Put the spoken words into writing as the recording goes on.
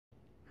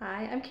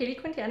Hi, I'm Katie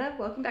Quintana.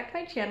 Welcome back to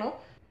my channel.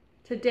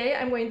 Today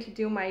I'm going to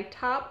do my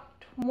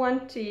top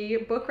 20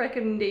 book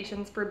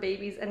recommendations for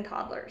babies and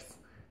toddlers.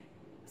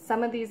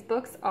 Some of these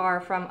books are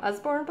from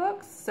Usborne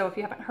Books, so if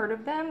you haven't heard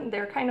of them,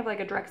 they're kind of like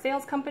a direct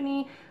sales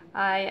company.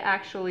 I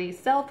actually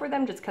sell for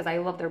them just because I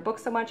love their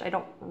books so much. I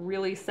don't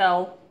really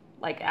sell,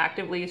 like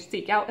actively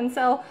seek out and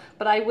sell,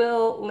 but I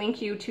will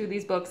link you to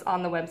these books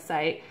on the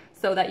website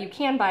so that you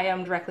can buy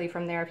them directly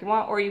from there if you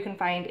want, or you can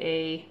find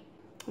a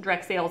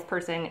direct sales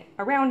person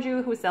around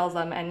you who sells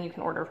them and you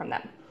can order from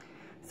them.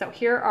 So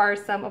here are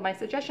some of my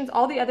suggestions.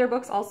 All the other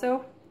books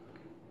also,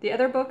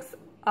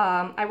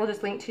 I will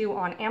just link to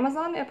on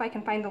Amazon if I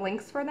can find the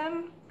links for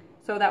them,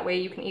 so that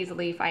way you can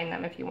easily find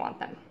them if you want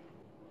them.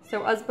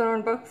 So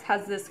Usborne Books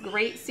has this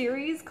great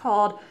series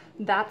called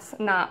That's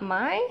Not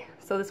My.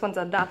 So this one's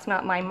a That's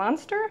Not My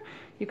Monster.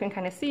 You can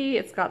kind of see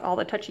it's got all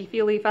the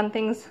touchy-feely fun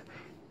things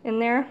in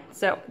there.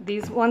 So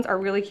these ones are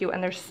really cute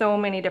and there's so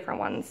many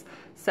different ones.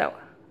 So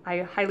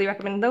I highly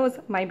recommend those.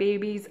 My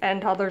babies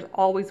and toddlers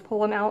always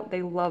pull them out.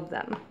 They love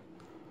them.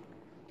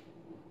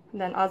 And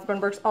then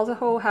Usborne Books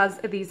also has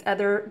these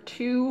other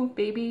two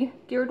baby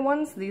geared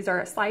ones. These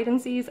are slide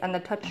and sees and the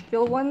touch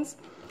feel ones.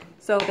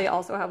 So they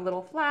also have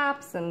little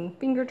flaps and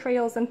finger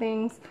trails and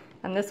things.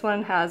 And this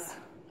one has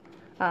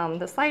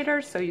the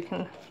sliders so you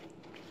can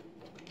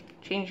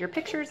change your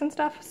pictures and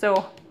stuff.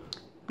 So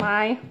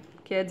my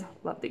kids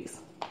love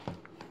these.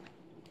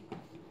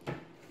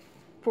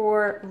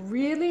 For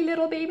really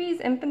little babies,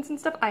 infants and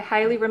stuff, I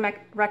highly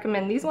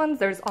recommend these ones.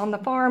 There's On the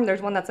Farm,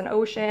 there's one that's an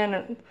ocean,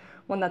 and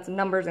one that's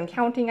numbers and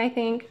counting, I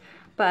think.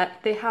 But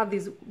they have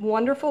these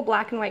wonderful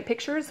black and white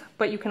pictures,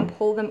 but you can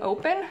pull them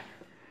open.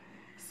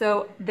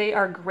 So they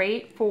are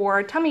great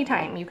for tummy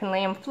time. You can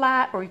lay them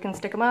flat or you can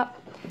stick them up.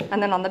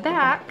 And then on the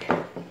back,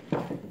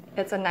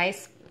 it's a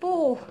nice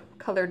full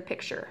colored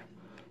picture.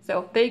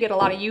 So they get a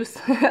lot of use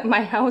at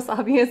my house,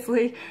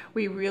 obviously.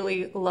 We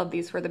really love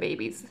these for the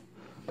babies.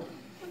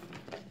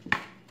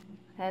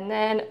 And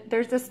then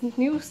there's this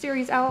new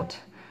series out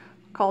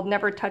called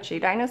Never Touch a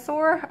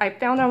Dinosaur. I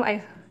found them,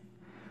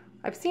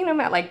 I've seen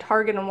them at like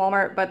Target and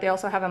Walmart, but they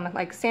also have them at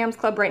like Sam's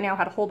Club right now,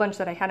 had a whole bunch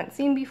that I hadn't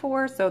seen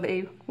before, so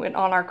they went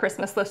on our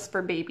Christmas list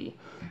for baby.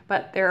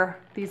 But they're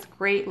these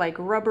great like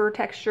rubber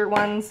texture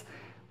ones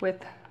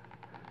with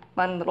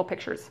fun little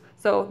pictures.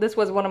 So this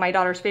was one of my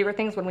daughter's favorite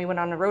things when we went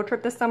on a road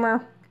trip this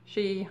summer.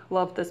 She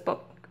loved this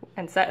book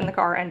and sat in the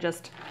car and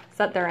just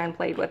sat there and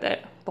played with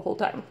it the whole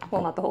time.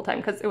 Well, not the whole time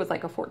because it was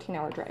like a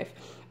 14-hour drive,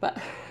 but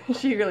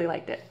she really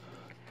liked it.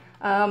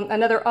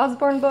 Another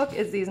Usborne book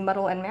is these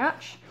Muddle and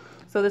Match.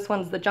 So this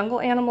one's the jungle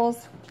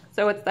animals.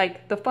 So it's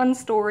like the fun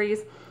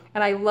stories,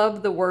 and I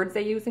love the words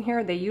they use in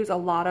here. They use a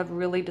lot of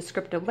really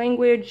descriptive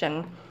language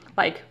and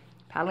like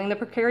paddling the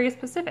precarious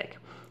Pacific,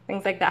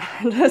 things like that.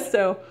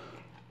 So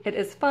it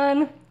is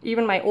fun.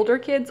 Even my older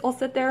kids will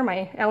sit there,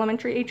 my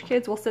elementary age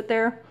kids will sit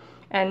there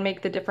and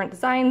make the different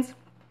designs.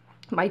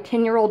 My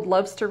 10-year-old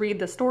loves to read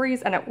the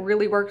stories and it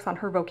really works on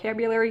her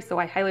vocabulary, so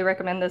I highly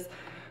recommend this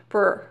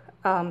for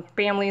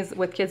families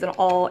with kids in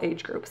all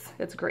age groups.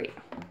 It's great.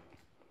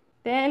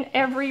 Then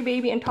every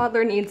baby and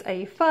toddler needs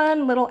a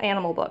fun little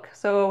animal book.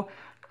 So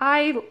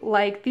I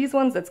like these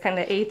ones that's kind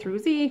of A through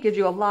Z, gives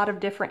you a lot of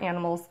different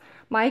animals.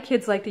 My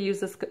kids like to use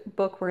this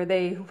book where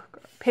they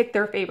pick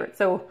their favorite.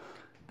 So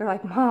they're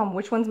like, Mom,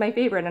 which one's my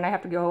favorite? And I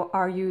have to go,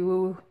 are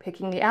you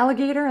picking the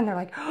alligator? And they're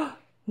like, oh,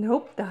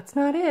 nope, that's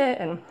not it.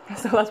 And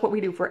so that's what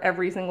we do for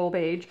every single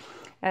page,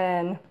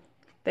 and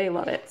they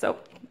love it. So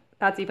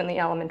that's even the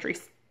elementary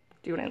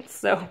students.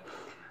 So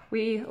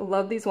we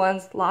love these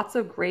ones. Lots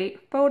of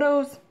great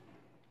photos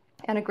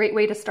and a great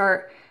way to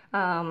start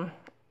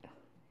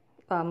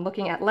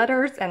looking at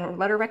letters and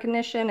letter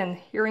recognition and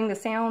hearing the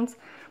sounds.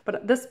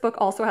 But this book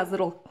also has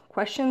little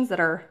questions that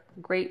are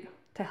great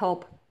to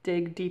help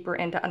dig deeper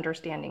into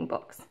understanding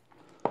books.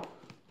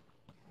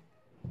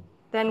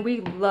 Then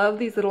we love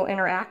these little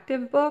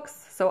interactive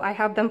books. So I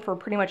have them for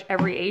pretty much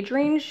every age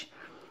range.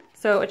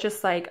 So it's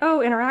just like,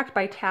 oh, interact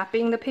by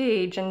tapping the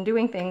page and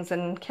doing things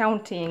and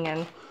counting,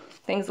 and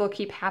things will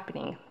keep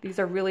happening. These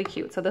are really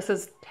cute. So this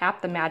is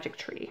Tap the Magic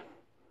Tree.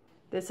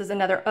 This is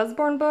another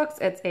Usborne Books.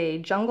 It's a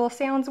jungle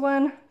sounds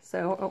one.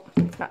 So,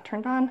 oh, it's not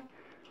turned on.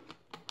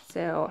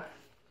 So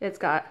it's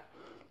got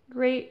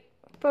great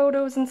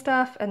photos and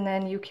stuff, and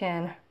then you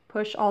can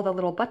push all the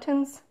little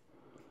buttons.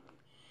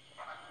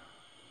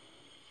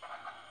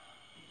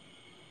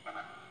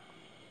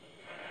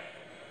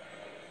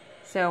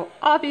 So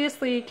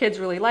obviously kids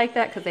really like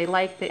that because they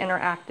like the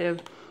interactive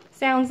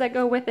sounds that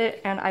go with it,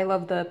 and I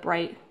love the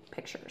bright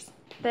pictures.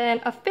 Then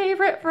a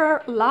favorite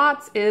for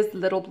lots is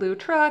Little Blue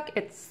Truck.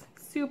 It's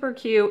super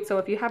cute. So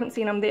if you haven't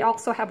seen them, they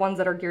also have ones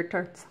that are geared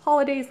towards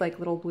holidays, like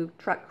Little Blue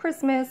Truck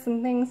Christmas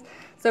and things.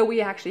 So we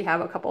actually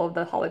have a couple of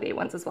the holiday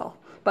ones as well.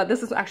 But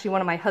this is actually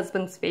one of my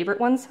husband's favorite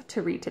ones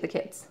to read to the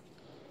kids.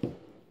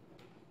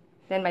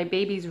 Then my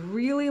baby's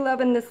really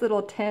loving this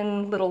little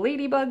 10 Little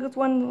Ladybugs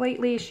one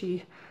lately.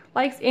 She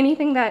likes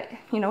anything that,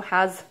 you know,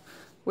 has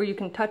where you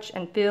can touch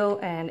and feel,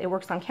 and it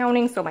works on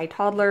counting. So my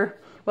toddler,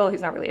 well, he's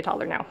not really a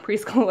toddler now,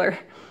 preschooler,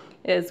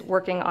 is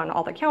working on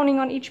all the counting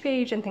on each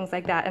page and things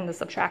like that, and the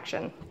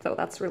subtraction. So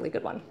that's a really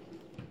good one.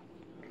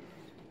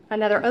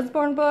 Another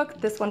Usborne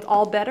book, this one's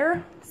All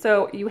Better.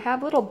 So you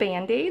have little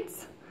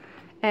band-aids,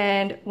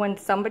 and when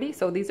somebody,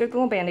 so these are the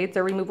little band-aids,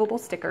 they're removable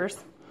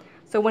stickers.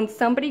 So when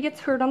somebody gets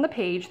hurt on the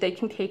page, they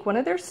can take one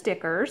of their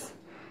stickers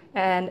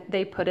and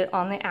they put it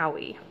on the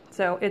owie.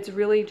 So it's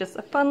really just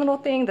a fun little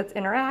thing that's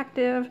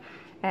interactive,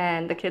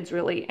 and the kids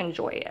really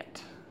enjoy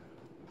it.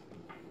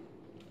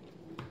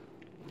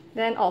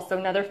 Then also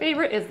another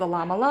favorite is the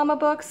Llama Llama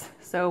books.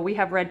 So we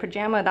have Red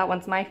Pajama, that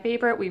one's my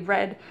favorite. We've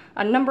read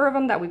a number of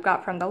them that we've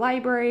got from the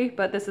library,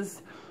 but this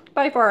is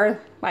by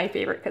far my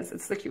favorite because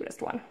it's the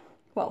cutest one.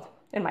 Well,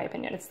 in my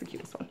opinion, it's the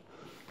cutest one.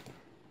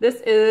 This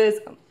is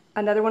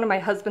another one of my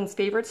husband's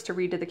favorites to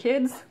read to the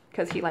kids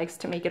because he likes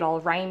to make it all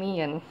rhymey,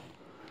 and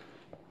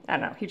I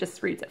don't know, he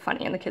just reads it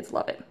funny and the kids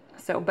love it.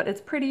 So, but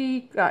it's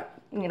pretty,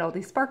 got, you know,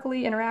 these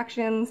sparkly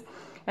interactions,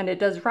 and it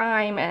does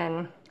rhyme,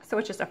 and so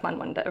it's just a fun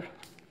one to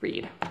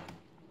read.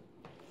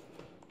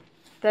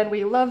 Then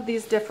we love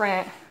these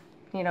different,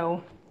 you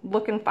know,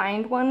 look and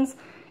find ones.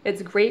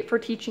 It's great for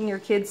teaching your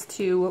kids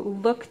to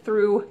look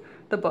through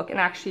the book and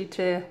actually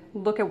to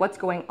look at what's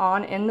going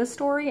on in the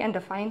story and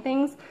to find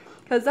things,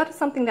 because that is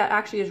something that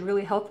actually is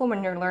really helpful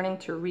when you're learning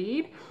to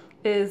read,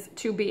 is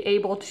to be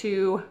able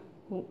to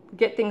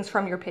get things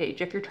from your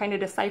page. If you're trying to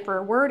decipher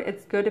a word,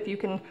 it's good if you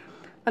can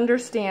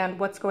understand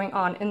what's going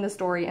on in the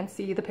story and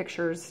see the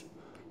pictures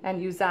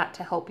and use that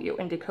to help you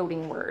in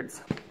decoding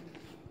words.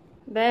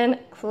 Then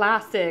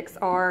classics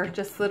are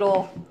just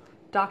little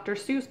Dr.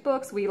 Seuss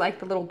books. We like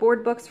the little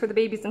board books for the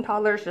babies and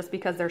toddlers just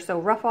because they're so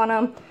rough on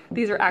them.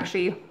 These are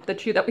actually the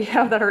two that we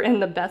have that are in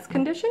the best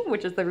condition,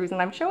 which is the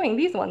reason I'm showing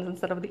these ones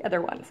instead of the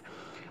other ones.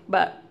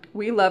 But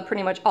we love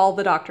pretty much all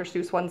the Dr.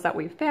 Seuss ones that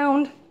we've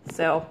found,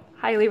 so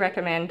highly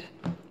recommend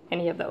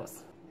any of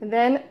those. And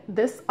then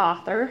this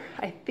author,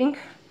 I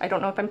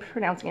don't know if I'm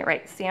pronouncing it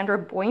right, Sandra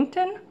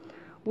Boynton.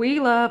 We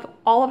love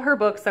all of her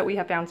books that we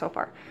have found so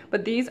far,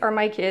 but these are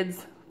my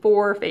kids'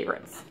 4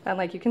 favorites. And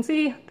like you can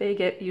see, they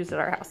get used at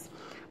our house.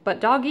 But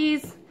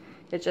Doggies,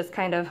 it's just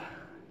kind of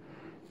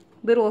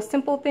little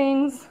simple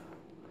things,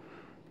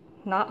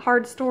 not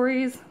hard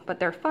stories, but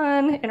they're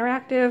fun,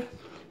 interactive.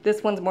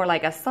 This one's more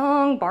like a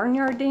song,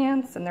 barnyard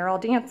dance, and they're all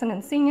dancing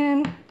and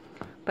singing.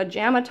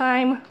 Pajama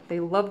Time, they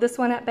love this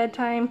one at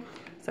bedtime.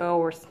 So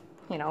we're,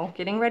 you know,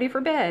 getting ready for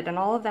bed and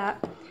all of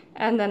that.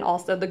 And then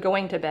also the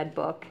Going to Bed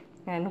book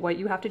and what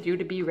you have to do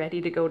to be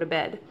ready to go to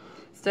bed.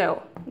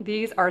 So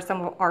these are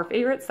some of our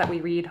favorites that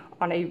we read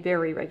on a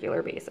very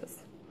regular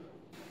basis.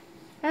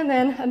 And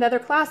then another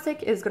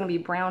classic is going to be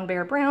Brown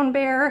Bear, Brown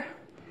Bear.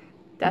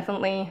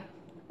 Definitely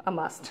a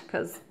must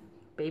because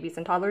babies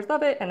and toddlers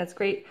love it, and it's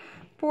great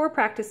for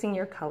practicing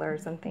your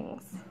colors and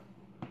things.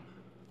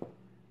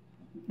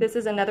 This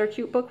is another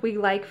cute book we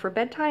like for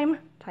bedtime,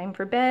 time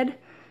for bed,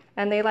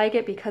 and they like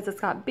it because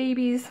it's got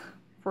babies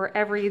for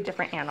every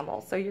different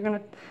animal. So you're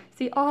gonna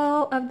see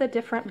all of the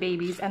different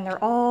babies, and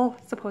they're all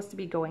supposed to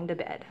be going to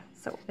bed.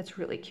 So it's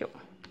really cute.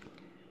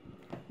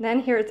 Then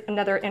here's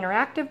another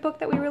interactive book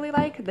that we really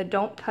like, the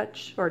Don't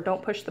Touch or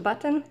Don't Push the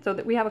Button. So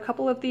that we have a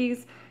couple of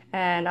these,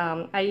 and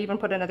I even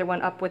put another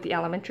one up with the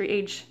elementary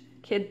age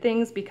kid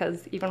things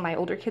because even my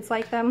older kids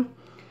like them.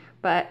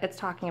 But it's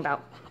talking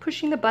about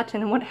pushing the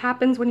button and what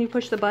happens when you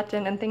push the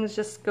button, and things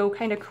just go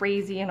kind of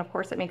crazy, and of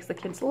course it makes the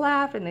kids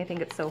laugh and they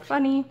think it's so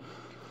funny.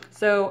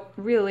 So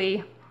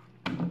really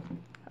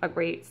a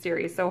great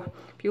series. So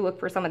if you look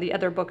for some of the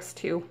other books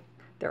too,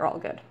 they're all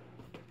good.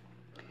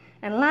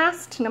 And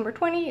last, number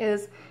 20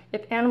 is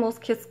If Animals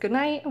Kiss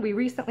Goodnight. We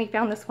recently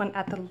found this one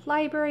at the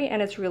library,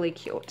 and it's really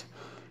cute.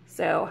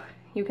 So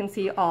you can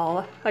see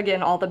all,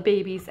 again, all the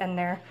babies and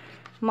their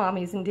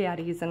mommies and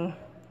daddies, and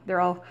they're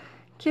all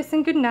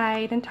kissing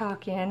goodnight and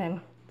talking, and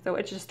so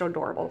it's just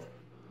adorable.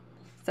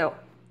 So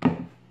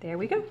there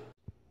we go.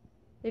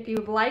 If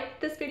you've liked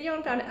this video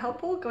and found it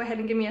helpful, go ahead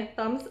and give me a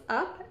thumbs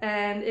up.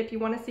 And if you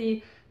want to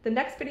see the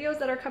next videos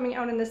that are coming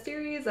out in this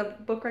series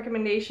of book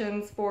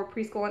recommendations for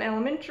preschool and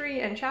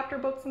elementary and chapter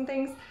books and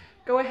things,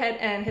 go ahead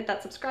and hit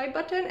that subscribe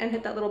button and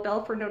hit that little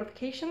bell for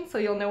notifications so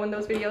you'll know when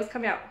those videos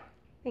come out.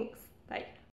 Thanks. Bye.